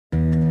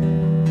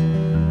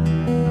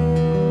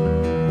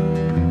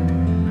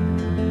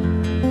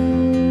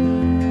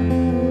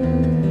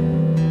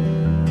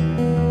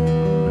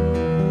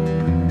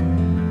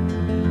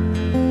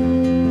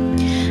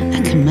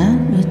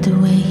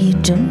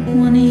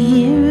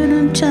here and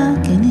I'm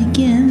talking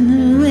again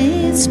the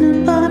way it's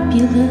not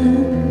popular.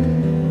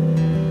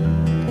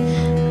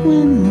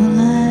 When will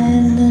I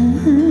learn?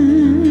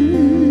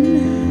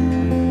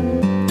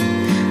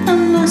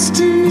 I'm lost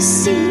in the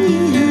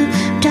sea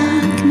of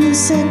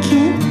darkness. I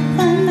can't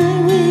find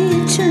my way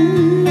to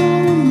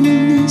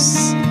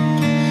normalness.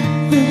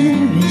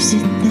 Where is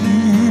it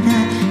that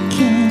I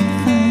can't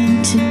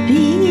find to be?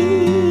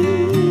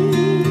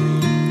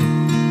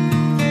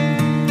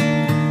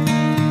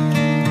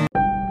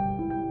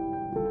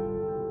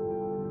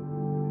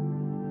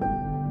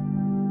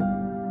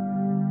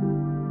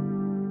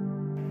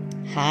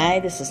 Hi,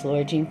 this is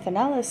Laura Jean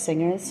Finella,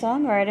 singer and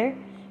songwriter,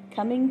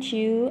 coming to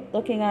you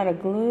looking out a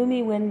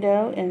gloomy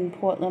window in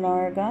Portland,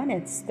 Oregon.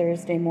 It's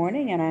Thursday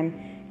morning, and I'm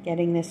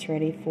getting this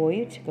ready for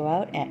you to go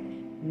out at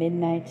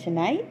midnight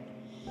tonight.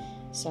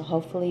 So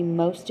hopefully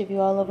most of you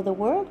all over the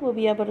world will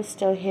be able to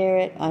still hear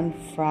it on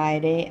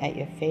Friday at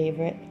your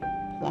favorite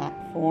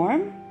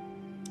platform,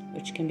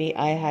 which can be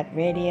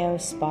iHeartRadio,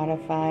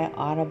 Spotify,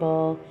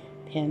 Audible,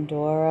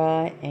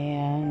 Pandora,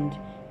 and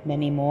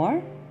many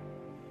more.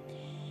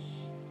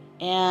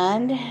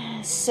 And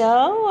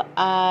so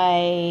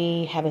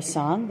I have a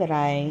song that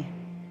I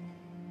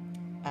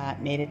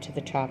made it to the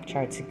top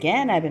charts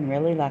again. I've been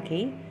really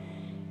lucky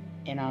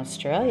in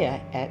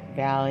Australia at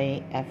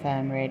Valley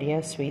FM Radio,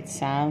 Sweet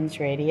Sounds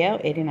Radio,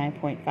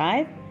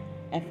 89.5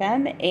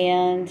 FM,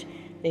 and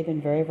they've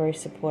been very, very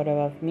supportive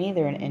of me.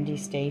 They're an indie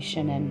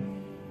station, and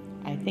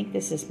I think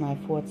this is my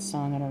fourth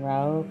song in a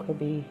row. Could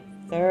be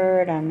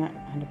third, I'm not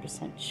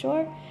 100%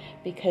 sure,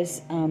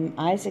 because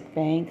Isaac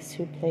Banks,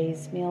 who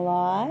plays me a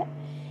lot,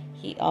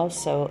 he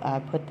also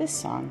put this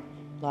song,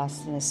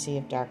 Lost in a Sea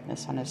of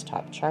Darkness, on his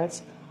top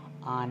charts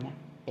on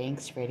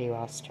Banks Radio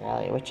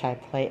Australia, which I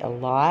play a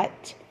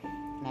lot,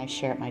 and I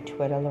share at my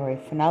Twitter, Laurie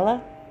Finella,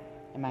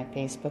 and my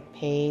Facebook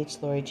page,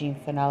 Laurie Jean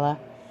Finella.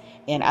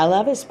 And I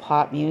love his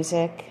pop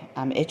music.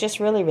 It's just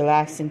really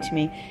relaxing to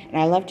me. And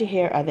I love to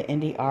hear other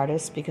indie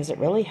artists because it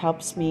really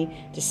helps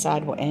me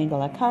decide what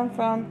angle I come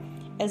from,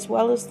 as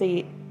well as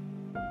the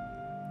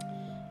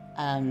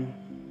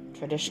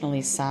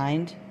traditionally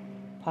signed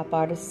pop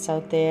artists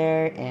out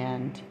there,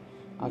 and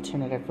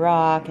alternative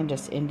rock, and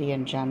just indie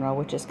in general,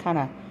 which is kind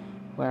of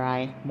where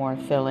I more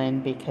fill in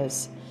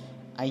because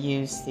I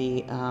use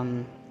the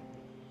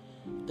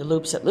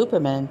loops at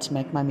Looperman to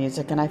make my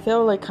music, and I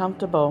feel really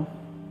comfortable.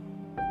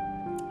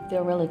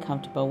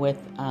 With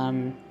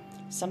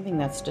something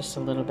that's just a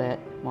little bit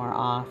more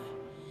off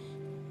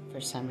for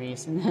some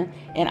reason.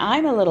 And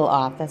I'm a little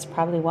off, that's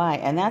probably why.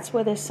 And that's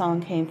where this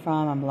song came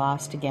from, I'm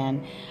Lost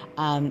Again.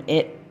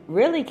 It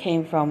really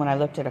came from when I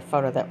looked at a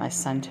photo that my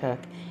son took.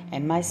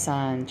 And my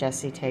son,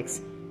 Jesse,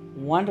 takes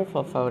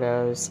wonderful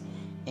photos.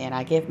 And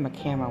I gave him a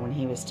camera when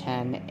he was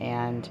 10,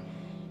 and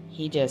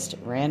he just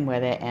ran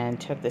with it and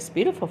took this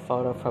beautiful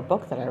photo for a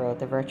book that I wrote,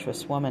 The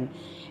Virtuous Woman.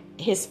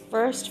 His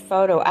first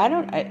photo,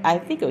 I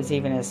think it was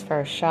even his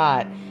first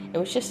shot. It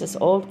was just this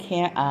old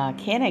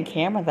Canon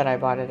camera that I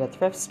bought at a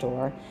thrift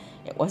store.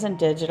 It wasn't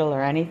digital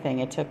or anything.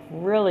 It took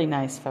really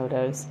nice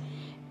photos.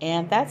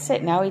 And that's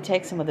it. Now he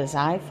takes them with his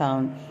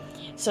iPhone.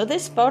 So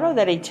this photo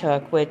that he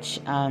took, which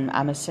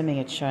I'm assuming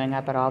it's showing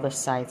up at all the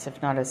sites. If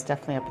not, it's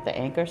definitely up at the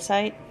Anchor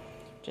site.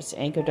 Just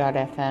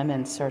anchor.fm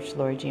and search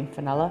Laurie Jean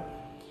Finella.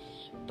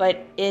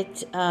 But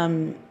it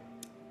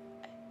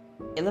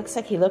looks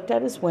like he looked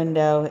out his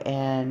window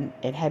and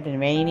it had been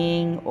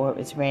raining, or it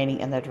was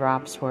raining and the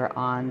drops were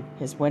on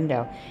his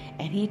window.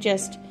 And he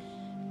just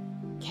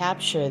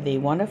captured the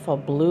wonderful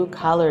blue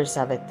colors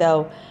of it,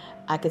 though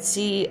I could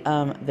see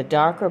the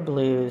darker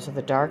blues or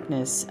the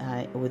darkness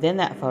within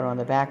that photo in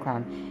the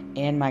background,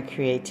 and my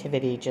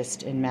creativity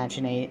in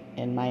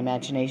my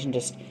imagination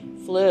just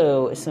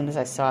flew as soon as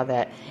I saw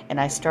that, and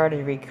I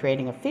started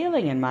recreating a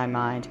feeling in my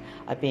mind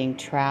of being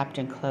trapped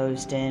and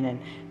closed in and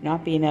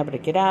not being able to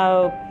get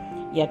out,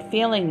 yet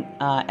feeling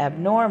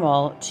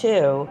abnormal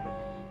too,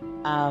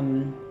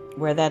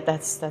 where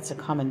that's a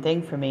common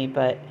thing for me.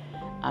 But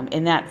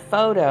in that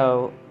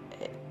photo,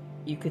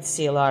 you could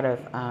see a lot of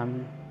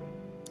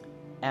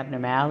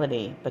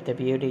abnormality, but the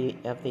beauty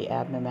of the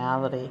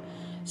abnormality.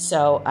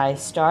 So I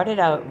started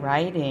out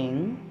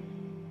writing.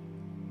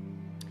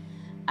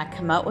 I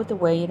come out with the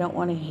way you don't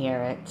want to hear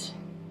it.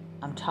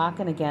 I'm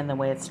talking again the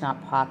way it's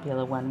not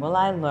popular. When will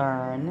I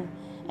learn?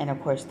 And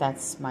of course,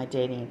 that's my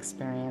dating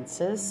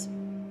experiences.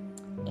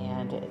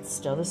 And it's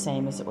still the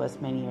same as it was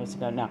many years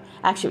ago. No,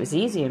 actually, it was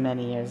easier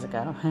many years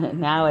ago.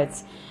 Now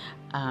it's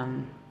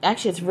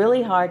it's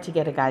really hard to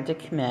get a guy to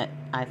commit,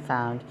 I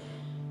found,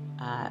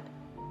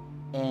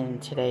 in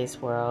today's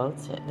world,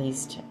 at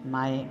least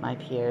my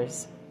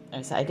peers.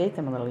 I date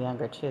them a little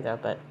younger too, though.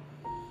 But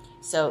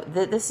so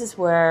this is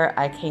where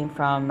I came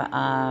from.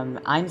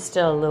 I'm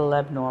still a little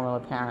abnormal,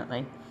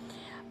 apparently.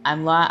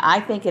 I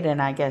think it,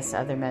 and I guess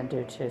other men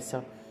do too.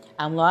 So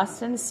I'm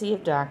lost in a sea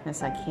of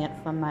darkness. I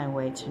can't find my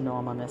way to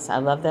normalness. I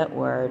love that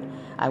word.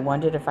 I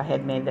wondered if I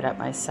had made that up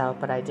myself,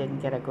 but I didn't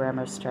get a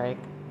grammar strike.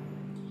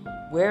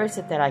 Where is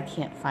it that I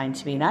can't find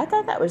to be? And I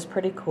thought that was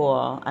pretty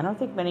cool. I don't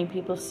think many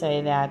people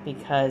say that,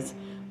 because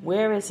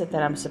Where is it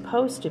that I'm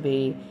supposed to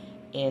be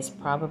is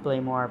probably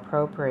more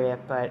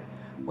appropriate, but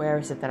where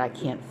is it that I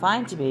can't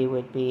find to be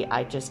would be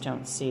I just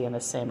don't see on the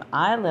same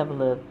eye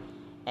level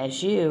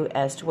as you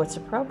as to what's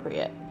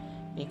appropriate.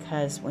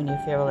 Because when you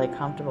feel really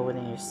comfortable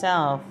within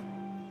yourself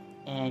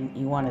and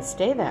you want to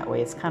stay that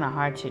way, it's kind of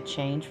hard to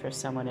change for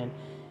someone and,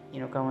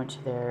 go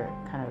into their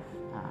kind of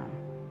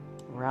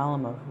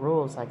realm of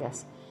rules, I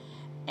guess.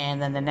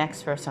 And then the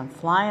next verse, I'm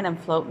flying, I'm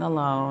floating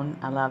alone.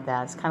 I love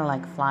that. It's kind of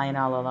like Flying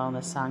All Alone,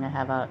 the song I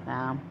have out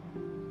now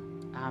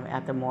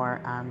at the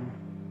more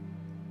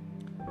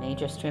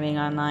major streaming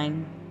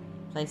online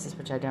places,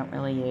 which I don't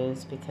really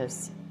use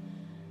because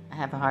I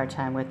have a hard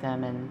time with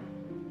them, and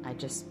I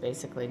just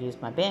basically use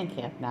my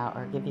Bandcamp now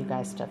or give you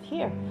guys stuff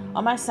here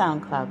on my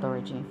SoundCloud,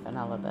 Laura Jean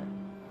Finella. But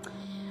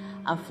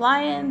I'm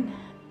flying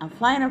and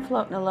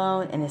floating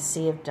alone in a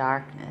sea of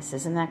darkness.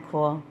 Isn't that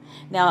cool?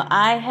 Now,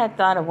 I had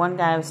thought of one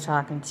guy I was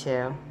talking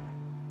to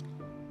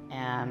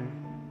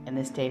in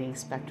this dating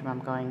spectrum I'm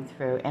going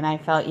through, and I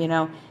felt,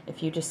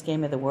 if you just gave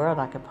me the world,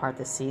 I could part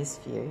the seas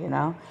for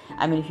you,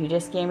 I mean, if you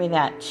just gave me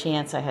that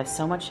chance, I have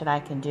so much that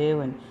I can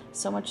do and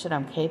so much that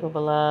I'm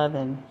capable of,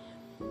 and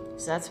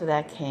so that's where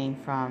that came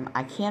from.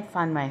 I can't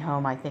find my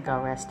home, I think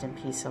I'll rest in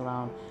peace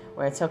alone,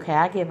 where it's okay,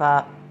 I give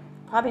up.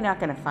 Probably not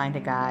going to find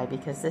a guy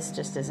because this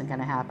just isn't going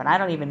to happen. I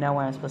don't even know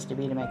where I'm supposed to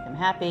be to make them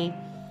happy.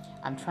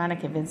 I'm trying to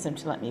convince them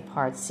to let me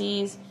part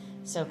seas.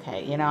 It's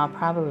okay. I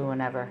probably will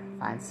never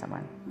find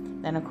someone.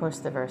 Then, of course,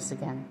 the verse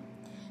again.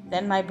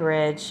 Then my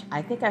bridge.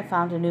 I think I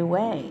found a new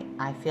way.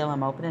 I feel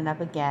I'm opening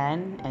up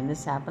again, and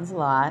this happens a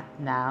lot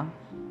now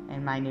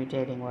in my new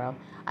dating world.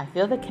 I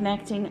feel the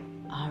connecting.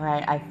 All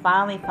right, I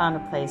finally found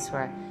a place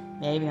where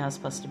maybe I'm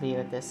supposed to be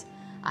with this.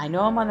 I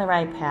know I'm on the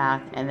right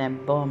path, and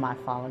then boom, I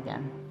fall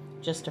again.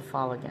 Just to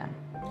fall again.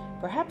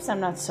 Perhaps I'm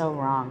not so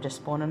wrong,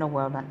 just born in a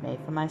world not made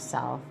for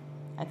myself.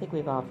 I think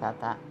we've all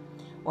felt that.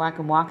 Or I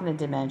can walk in a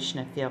dimension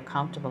and feel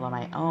comfortable on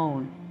my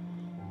own,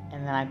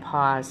 and then I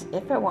pause.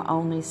 If it were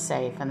only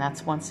safe, and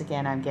that's once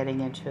again I'm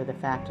getting into the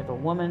fact of a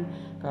woman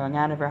going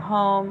out of her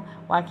home.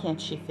 Why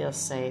can't she feel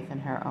safe in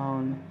her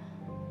own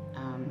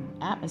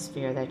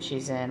atmosphere that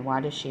she's in?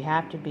 Why does she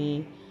have to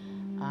be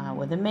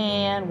with a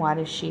man? Why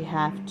does she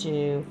have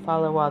to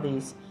follow all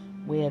these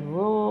weird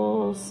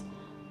rules?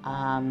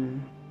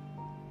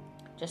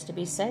 Just to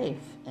be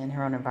safe in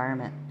her own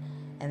environment.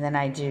 And then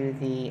I do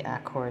the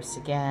chorus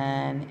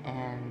again,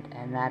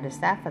 and that is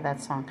that for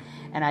that song.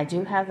 And I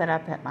do have that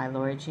up at my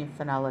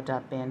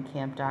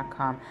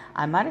laurajeanfinella.bandcamp.com.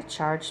 I might have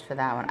charged for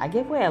that one. I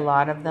give away a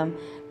lot of them.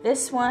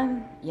 This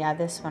one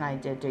I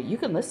did do. You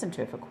can listen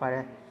to it for quite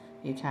a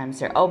few times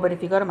there. Oh, but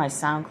if you go to my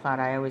SoundCloud,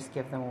 I always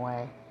give them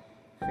away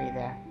free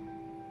there.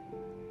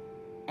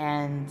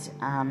 And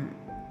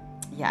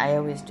I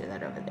always do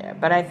that over there.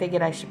 But I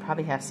figured I should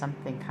probably have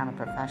something kind of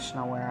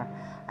professional where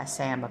I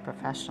say I'm a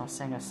professional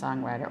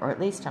singer-songwriter, or at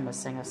least I'm a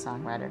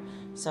singer-songwriter.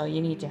 So you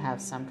need to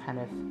have some kind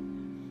of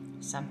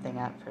something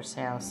up for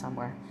sale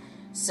somewhere.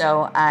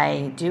 So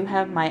I do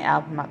have my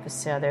album up for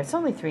sale there. It's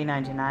only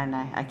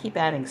 $3.99. I keep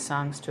adding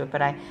songs to it,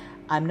 but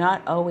I'm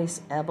not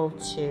always able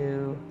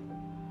to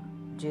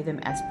do them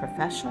as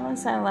professional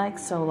as I like.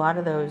 So a lot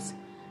of those,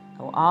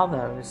 all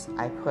those,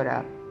 I put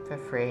up for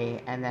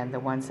free, and then the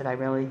ones that I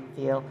really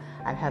feel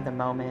I've had the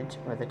moment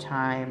or the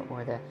time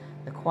or the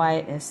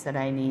quietness that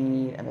I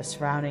need and the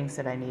surroundings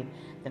that I need,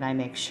 then I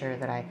make sure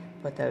that I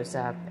put those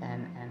up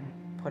and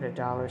put a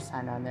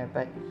 $sign on there.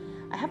 But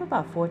I have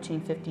about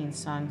 15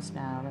 songs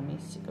now. Let me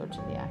go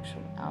to the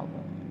actual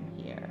album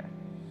here.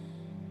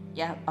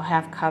 Yeah,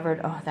 half covered.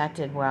 Oh, that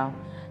did well.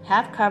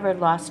 Half covered,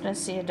 Lost in a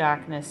Sea of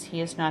Darkness,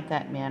 He Is Not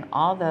That Man.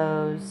 All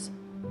those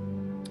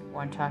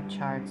One Talk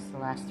charts the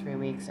last 3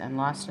 weeks, and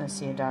Lost in a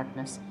Sea of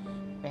Darkness,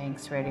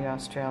 Banks Radio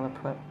Australia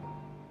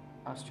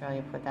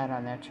put that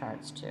on their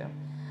charts too.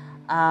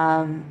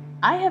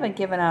 I haven't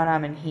given out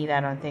I'm in Heat, I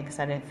don't think, because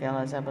I didn't feel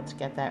I was able to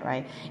get that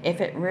right. If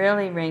it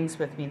really rings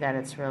with me that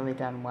it's really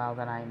done well,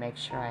 then I make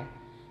sure I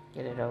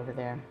get it over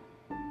there.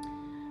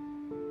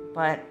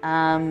 But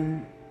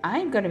I'm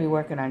going to be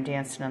working on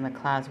Dancing on the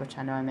Clouds, which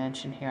I know I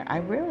mentioned here. I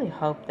really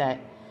hope that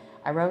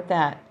I wrote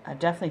that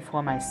definitely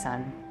for my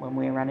son when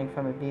we were running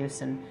from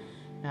abuse and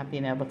not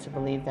being able to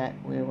believe that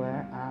we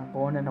were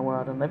born in a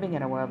world and living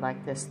in a world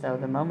like this, though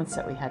the moments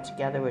that we had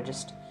together were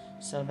just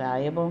so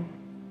valuable.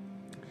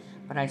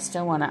 But I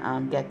still want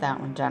to get that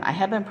one done. I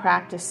have been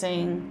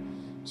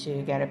practicing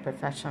to get it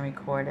professionally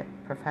recorded,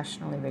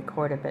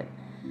 but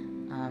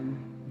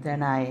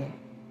then I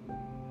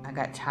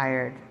got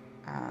tired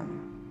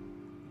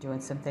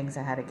doing some things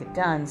I had to get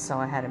done, so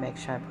I had to make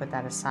sure I put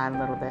that aside a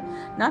little bit.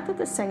 Not that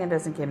the singing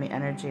doesn't give me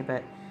energy,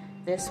 but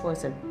this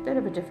was a bit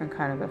of a different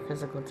kind of a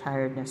physical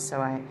tiredness,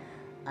 so I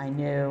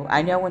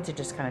know when to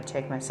just kind of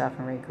take myself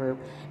and regroup.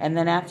 And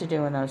then after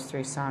doing those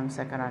 3 songs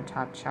that got on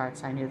top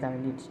charts, I knew that I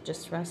needed to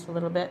just rest a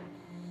little bit.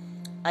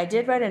 I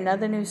did write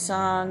another new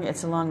song.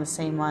 It's along the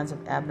same lines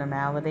of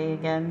Abnormality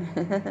again.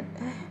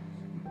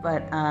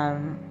 But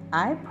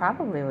I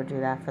probably will do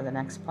that for the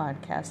next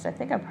podcast. I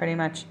think I'm pretty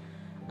much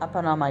up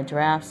on all my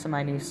drafts of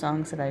my new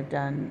songs that I've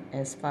done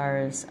as far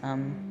as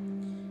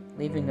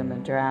leaving them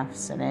in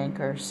drafts and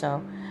anchors.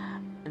 So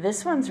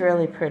this one's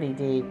really pretty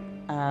deep.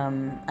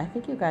 I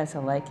think you guys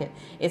will like it.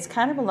 It's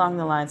kind of along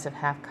the lines of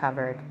Half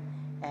Covered,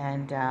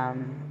 and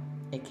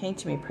it came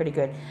to me pretty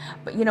good.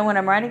 But when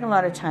I'm writing, a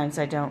lot of times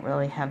I don't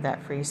really have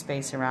that free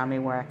space around me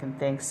where I can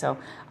think. So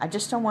I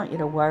just don't want you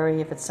to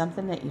worry if it's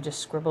something that you just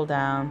scribble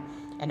down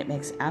and it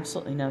makes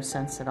absolutely no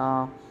sense at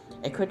all.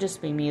 It could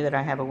just be me that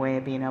I have a way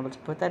of being able to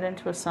put that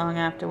into a song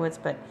afterwards,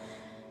 but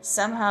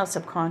somehow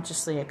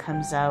subconsciously it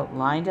comes out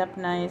lined up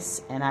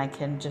nice, and I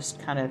can just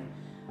kind of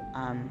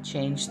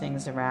change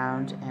things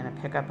around, and I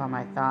pick up on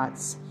my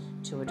thoughts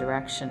to a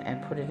direction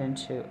and put it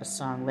into a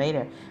song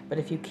later. But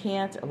if you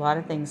can't, a lot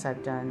of things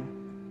I've done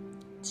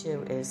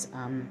too is,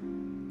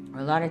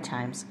 a lot of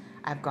times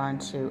I've gone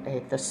to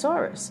a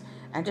thesaurus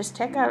and just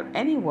take out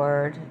any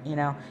word,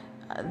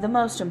 the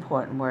most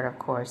important word, of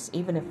course,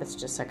 even if it's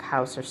just like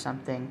house or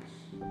something,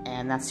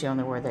 and that's the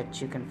only word that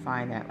you can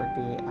find that would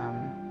be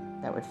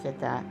that would fit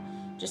that.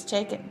 Just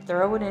take it,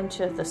 throw it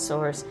into a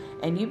thesaurus,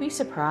 and you'd be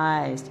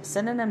surprised.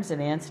 Synonyms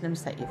and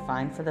antonyms that you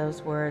find for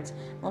those words,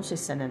 mostly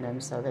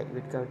synonyms though that you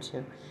would go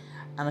to,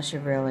 unless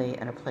you're really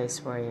in a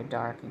place where you're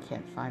dark and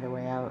can't find a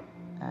way out,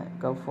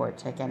 go for it,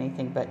 take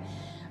anything. But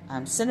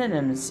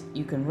synonyms,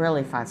 you can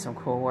really find some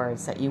cool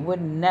words that you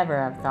would never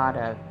have thought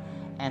of,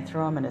 and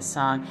throw them in a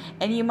song.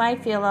 And you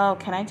might feel, oh,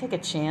 can I take a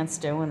chance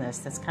doing this?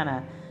 That's kind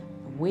of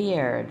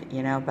weird,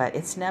 but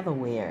it's never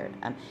weird.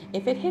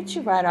 If it hits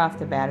you right off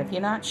the bat, if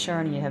you're not sure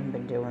and you haven't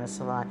been doing this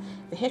a lot,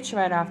 if it hits you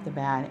right off the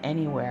bat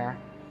anywhere,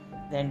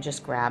 then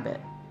just grab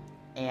it.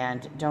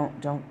 And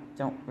don't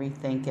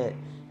rethink it.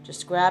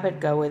 Just grab it,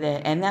 go with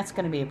it, and that's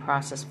going to be a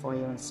process for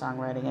you in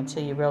songwriting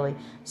until you really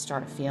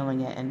start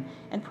feeling it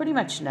and pretty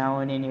much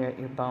knowing in your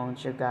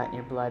bones, your gut, and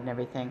your blood and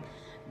everything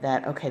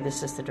that, okay,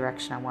 this is the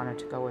direction I wanted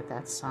to go with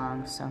that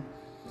song. So,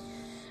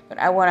 but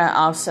I want to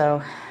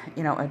also,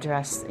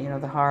 address,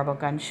 the horrible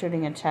gun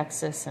shooting in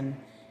Texas and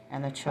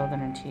the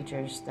children and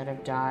teachers that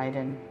have died.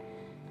 And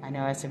I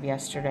know as of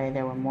yesterday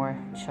there were more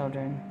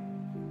children,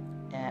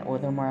 there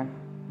were more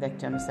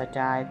victims that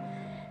died.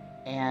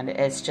 And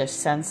it's just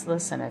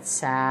senseless and it's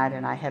sad.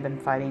 And I have been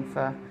fighting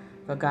for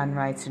gun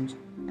rights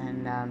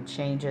and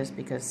changes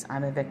because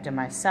I'm a victim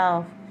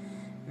myself.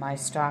 My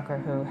stalker,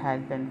 who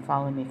had been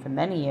following me for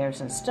many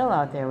years and still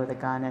out there with a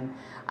gun, and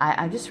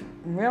I'm just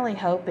really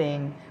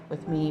hoping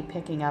with me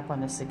picking up on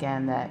this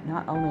again that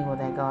not only will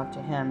they go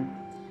after him,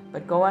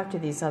 but go after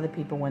these other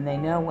people when they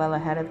know well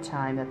ahead of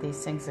time that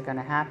these things are going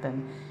to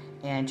happen.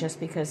 And just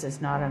because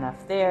there's not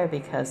enough there,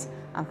 because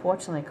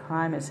unfortunately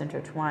crime is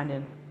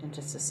intertwined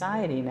into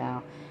society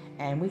now,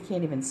 and we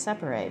can't even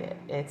separate it.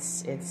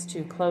 It's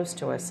too close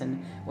to us,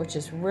 and which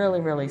is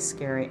really, really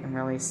scary and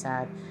really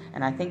sad.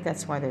 And I think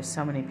that's why there's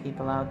so many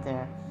people out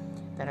there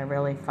that are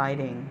really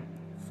fighting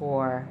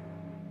for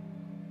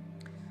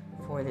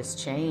this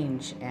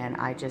change. And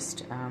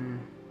I'm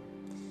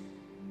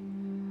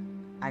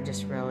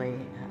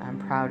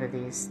proud of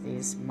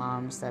these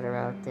moms that are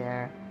out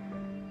there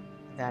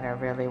that are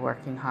really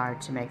working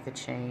hard to make the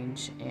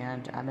change,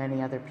 and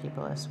many other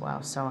people as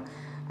well. So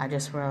I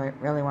just really,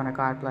 really want to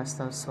God bless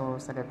those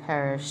souls that have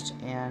perished.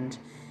 And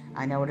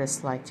I know what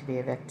it's like to be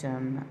a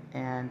victim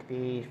and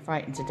be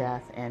frightened to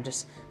death and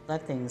just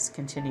let things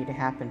continue to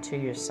happen to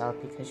yourself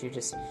because you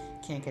just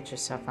can't get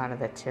yourself out of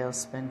that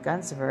tailspin.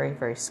 Guns are very,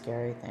 very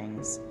scary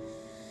things.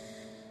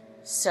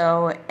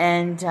 So,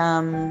 and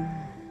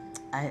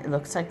it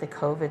looks like the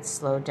COVID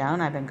slowed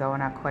down. I've been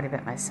going out quite a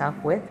bit myself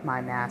with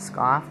my mask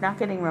off, not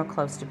getting real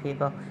close to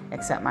people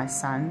except my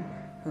son,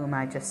 whom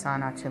I just saw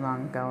not too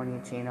long ago in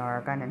Eugene,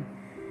 Oregon, and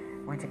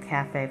went to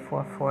Cafe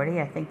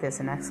 440. I think there's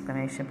an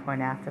exclamation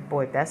point after.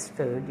 Boy, best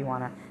food. You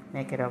want to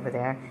make it over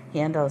there.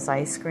 Handel's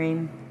ice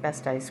cream.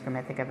 Best ice cream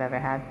I think I've ever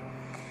had.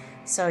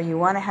 So you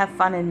want to have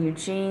fun in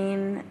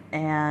Eugene,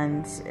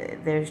 and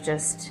there's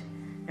just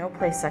no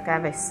place like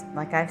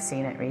I've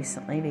seen it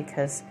recently,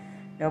 because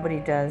nobody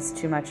does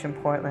too much in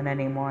Portland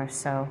anymore.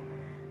 So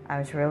I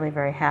was really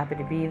very happy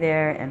to be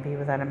there and be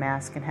without a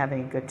mask and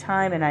having a good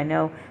time. And I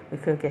know we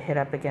could get hit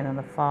up again in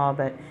the fall,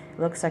 but it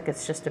looks like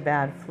it's just a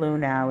bad flu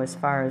now as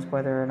far as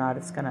whether or not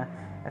it's going to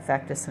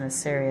affect us in a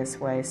serious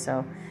way.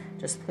 So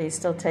just please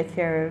still take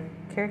care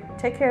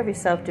of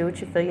yourself. Do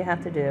what you feel you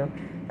have to do.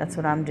 That's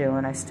what I'm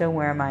doing. I still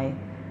wear my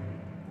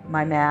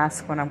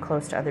mask when I'm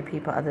close to other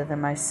people other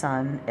than my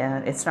son.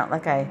 And it's not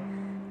like I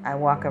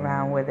walk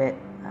around with it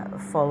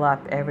full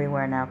up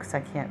everywhere now because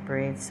I can't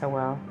breathe so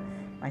well.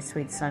 My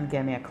sweet son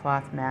gave me a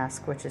cloth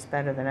mask, which is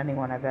better than any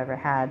one I've ever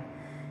had,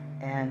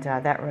 and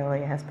that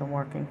really has been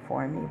working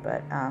for me.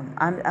 But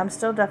I'm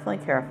still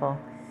definitely careful.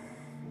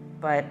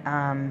 But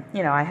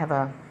I have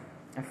a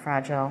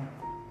fragile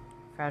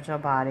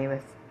body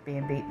with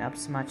being beaten up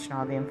so much and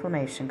all the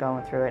inflammation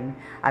going through it. And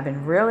I've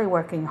been really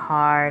working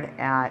hard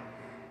at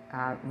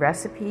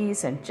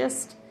recipes and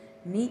just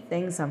neat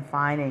things I'm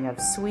finding of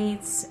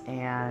sweets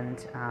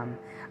and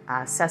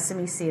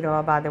sesame seed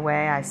oil. By the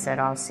way, I said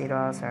all seed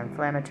oils are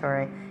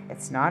inflammatory.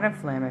 It's not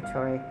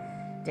inflammatory.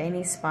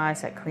 Dani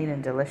Spies at Clean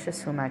and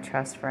Delicious, whom I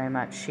trust very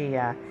much, she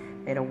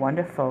made a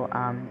wonderful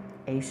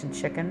Asian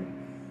chicken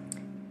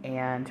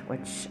and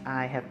which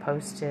I have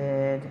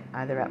posted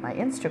either at my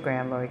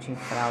Instagram, Lori Jean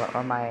Finella,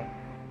 or my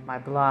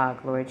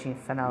blog, Lori Jean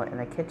Finella in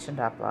the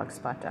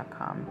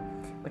kitchen.blogspot.com,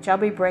 which I'll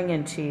be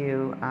bringing to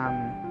you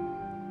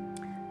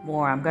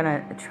more. I'm going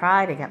to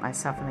try to get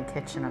myself in the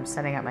kitchen. I'm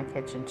setting up my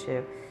kitchen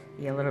to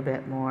be a little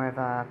bit more of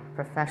a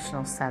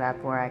professional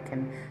setup where I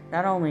can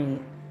not only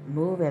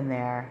move in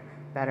there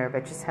better,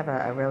 but just have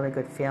a really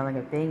good feeling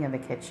of being in the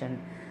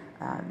kitchen,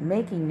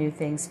 making new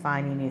things,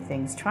 finding new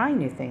things, trying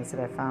new things that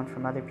I found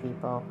from other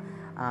people,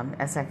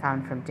 as I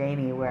found from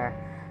Dani, where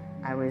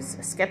I was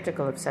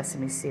skeptical of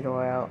sesame seed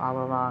oil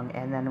all along,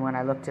 and then when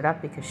I looked it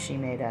up, because she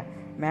made a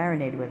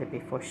marinade with it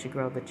before she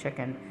grilled the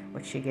chicken,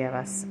 which she gave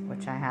us,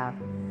 which I have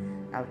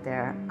out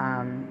there,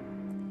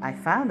 I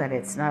found that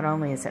it's not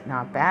only is it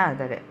not bad,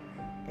 but it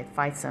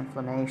fights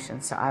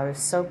inflammation. So I was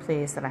so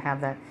pleased that I have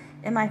that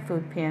in my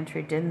food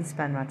pantry. Didn't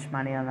spend much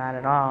money on that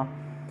at all.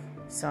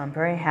 So I'm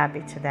very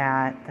happy to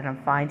that I'm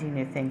finding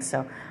new things.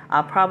 So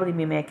I'll probably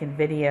be making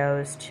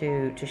videos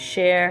to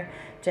share,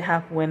 to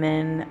help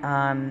women.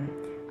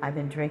 I've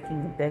been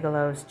drinking the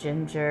Bigelow's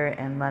ginger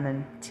and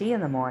lemon tea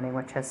in the morning,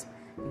 which has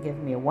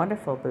given me a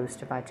wonderful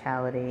boost of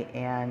vitality.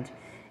 And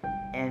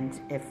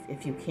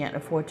if you can't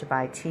afford to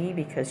buy tea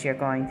because you're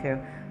going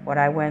through what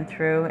I went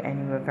through and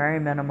you were very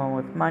minimal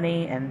with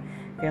money and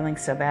feeling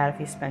so bad if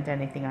you spent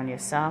anything on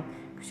yourself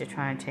because you're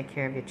trying to take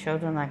care of your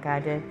children like I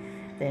did,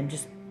 then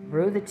just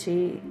brew the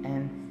tea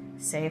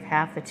and save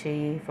half the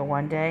tea for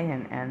one day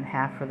and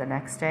half for the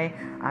next day.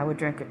 I would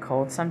drink it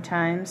cold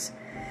sometimes,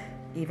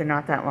 even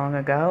not that long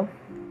ago.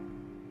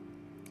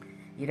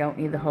 You don't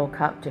need the whole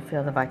cup to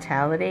feel the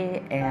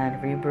vitality,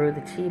 and rebrew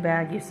the tea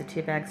bag. Use the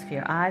tea bags for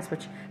your eyes,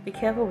 which be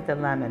careful with the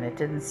lemon. It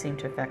didn't seem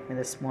to affect me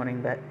this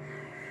morning, but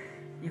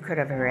you could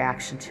have a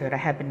reaction to it. I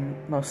have been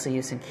mostly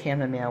using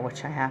chamomile,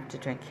 which I have to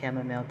drink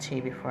chamomile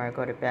tea before I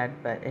go to bed,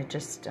 but it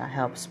just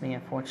helps me.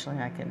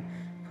 Unfortunately, I can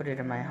put it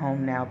in my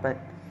home now, but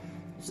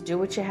just do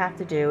what you have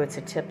to do. It's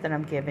a tip that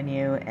I'm giving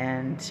you,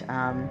 and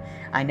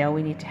I know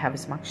we need to have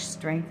as much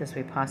strength as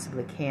we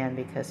possibly can,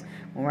 because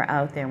when we're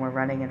out there and we're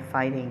running and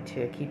fighting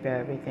to keep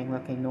everything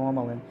looking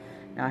normal and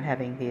not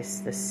having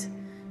this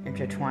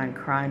intertwined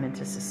crime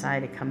into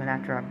society coming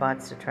after our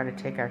butts to try to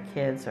take our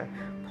kids or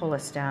pull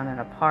us down and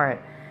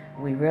apart,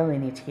 we really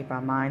need to keep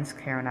our minds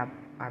clear and our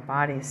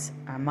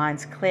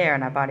minds clear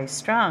and our bodies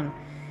strong.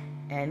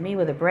 And me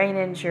with a brain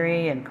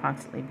injury and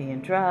constantly being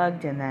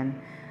drugged, and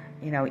then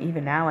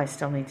even now I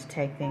still need to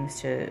take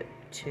things to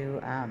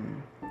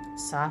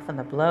soften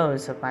the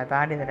blows of my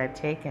body that I've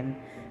taken,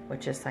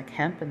 which is like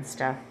hemp and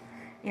stuff.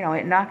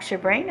 It knocks your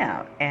brain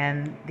out.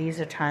 And these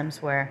are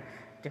times where,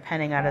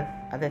 depending on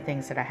other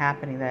things that are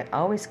happening that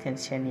always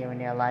continue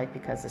in your life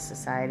because of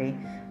society,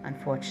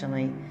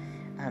 unfortunately,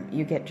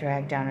 you get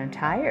dragged down and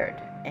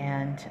tired.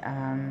 And,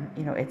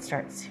 it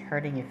starts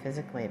hurting you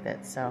physically a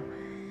bit. So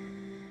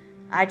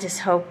I just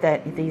hope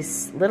that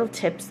these little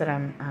tips that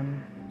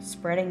I'm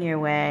spreading your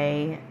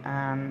way,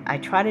 I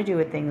try to do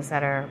with things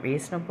that are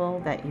reasonable,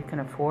 that you can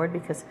afford,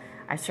 because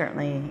I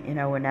certainly,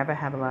 would never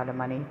have a lot of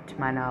money, to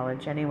my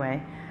knowledge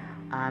anyway.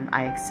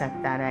 I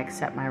accept that. I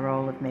accept my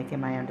role of making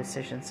my own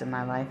decisions in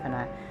my life, and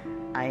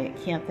I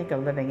can't think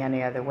of living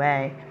any other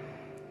way.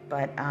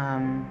 But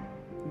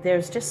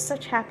there's just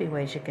such happy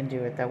ways you can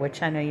do it, though,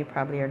 which I know you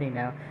probably already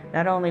know.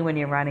 Not only when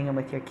you're running and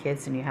with your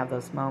kids and you have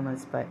those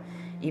moments, but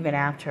even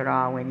after it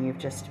all, when you've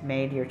just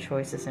made your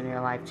choices in your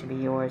life to be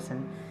yours,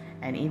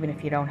 and even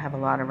if you don't have a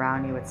lot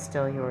around you, it's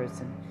still yours,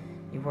 and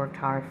you've worked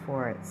hard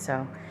for it.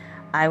 So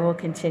I will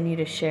continue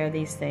to share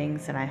these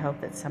things, and I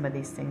hope that some of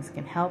these things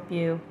can help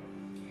you.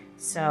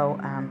 So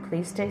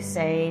please stay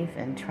safe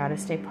and try to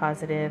stay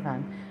positive.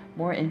 I'm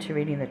more into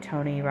reading the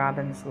Tony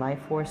Robbins Life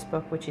Force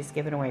book, which he's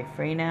giving away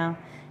free now.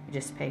 You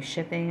just pay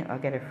shipping or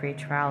get a free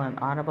trial on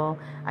Audible.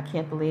 I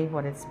can't believe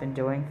what it's been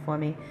doing for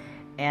me.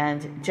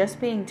 And just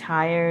being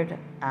tired,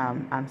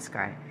 I'm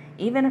sorry.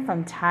 Even if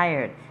I'm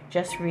tired,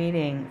 just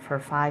reading for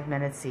 5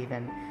 minutes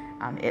even,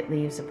 it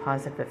leaves a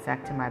positive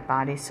effect in my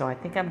body. So I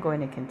think I'm going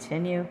to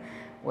continue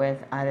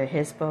with either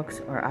his books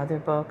or other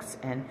books,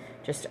 and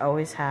just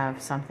always have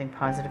something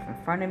positive in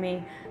front of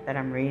me that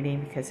I'm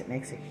reading, because it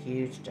makes a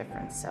huge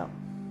difference. So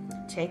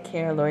take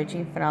care. Lori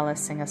Jean Finella,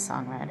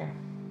 singer-songwriter.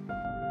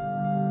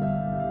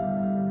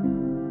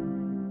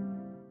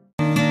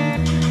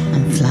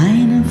 I'm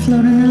flying and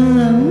floating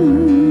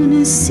alone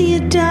in a sea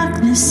of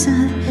darkness.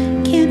 I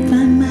can't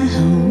find my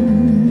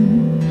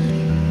home.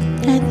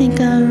 I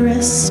think I'll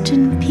rest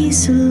in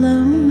peace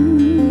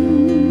alone.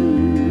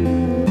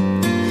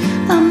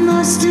 I'm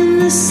lost in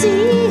the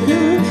sea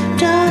of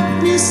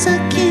darkness. I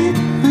can't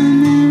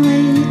find my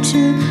way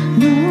to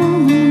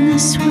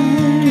normalness.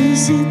 Where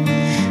is it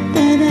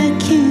that I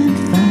can't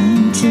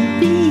find to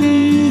be?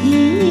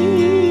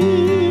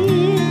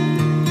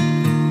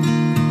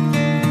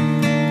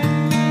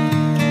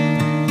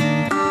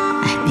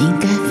 I think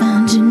I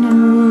found a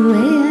new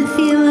way. I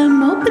feel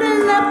I'm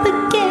opening up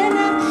again. I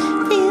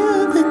feel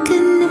the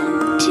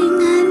connecting.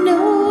 I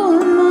know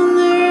I'm on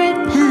the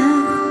right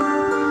path,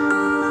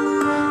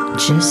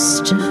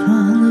 just to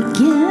fall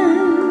again.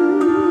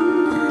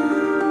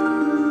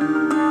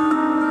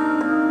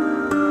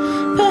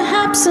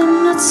 Perhaps I'm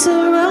not so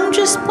wrong,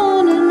 just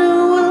born in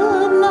a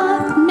world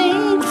not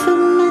made for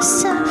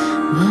myself,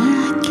 where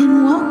I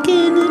can walk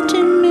in a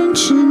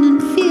dimension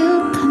and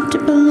feel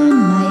comfortable on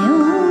my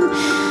own.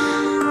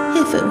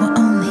 If it were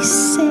only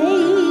safe.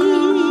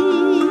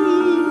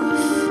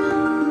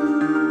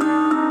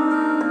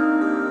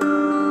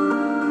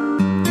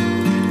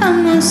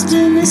 I'm lost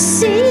in a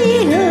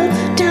sea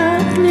of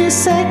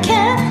darkness. I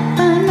can't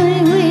find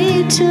my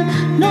way to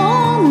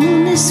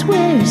normalness.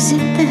 Where is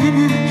it that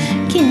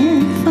I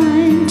can't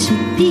find to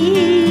be?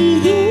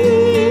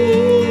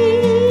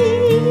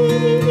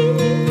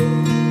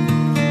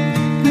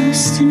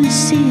 Lost in a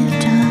sea of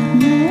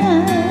darkness.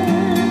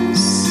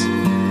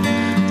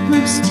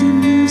 Lost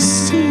in a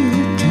sea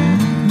of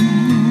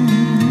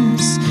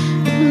darkness.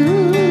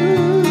 Ooh.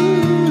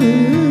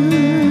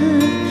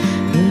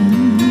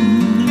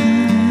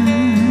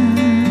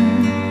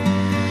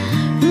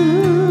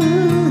 Ooh.